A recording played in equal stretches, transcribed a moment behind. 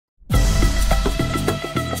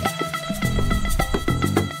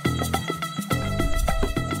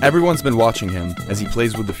Everyone's been watching him as he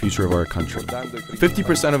plays with the future of our country.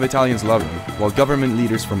 50% of Italians love him, while government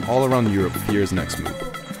leaders from all around Europe fear his next move.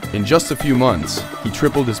 In just a few months, he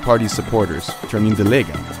tripled his party's supporters, turning the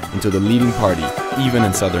Lega into the leading party, even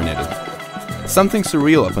in southern Italy. Something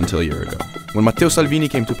surreal up until a year ago, when Matteo Salvini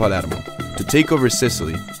came to Palermo to take over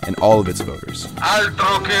Sicily and all of its voters.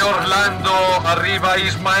 Altro che Orlando, arriva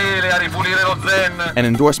Ismaele a ripulire lo zen. And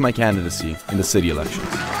endorse my candidacy in the city elections.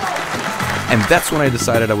 And that's when I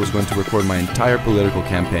decided I was going to record my entire political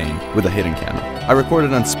campaign with a hidden camera. I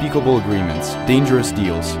recorded unspeakable agreements, dangerous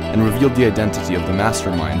deals, and revealed the identity of the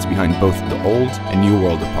masterminds behind both the old and new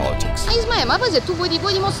world of politics. Ismaele, ma poi se tu vuoi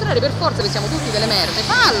dimostrare per forza che siamo tutti delle merde,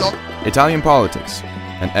 fallo! Italian politics,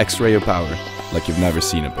 an X-ray of power like you've never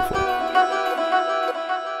seen it before.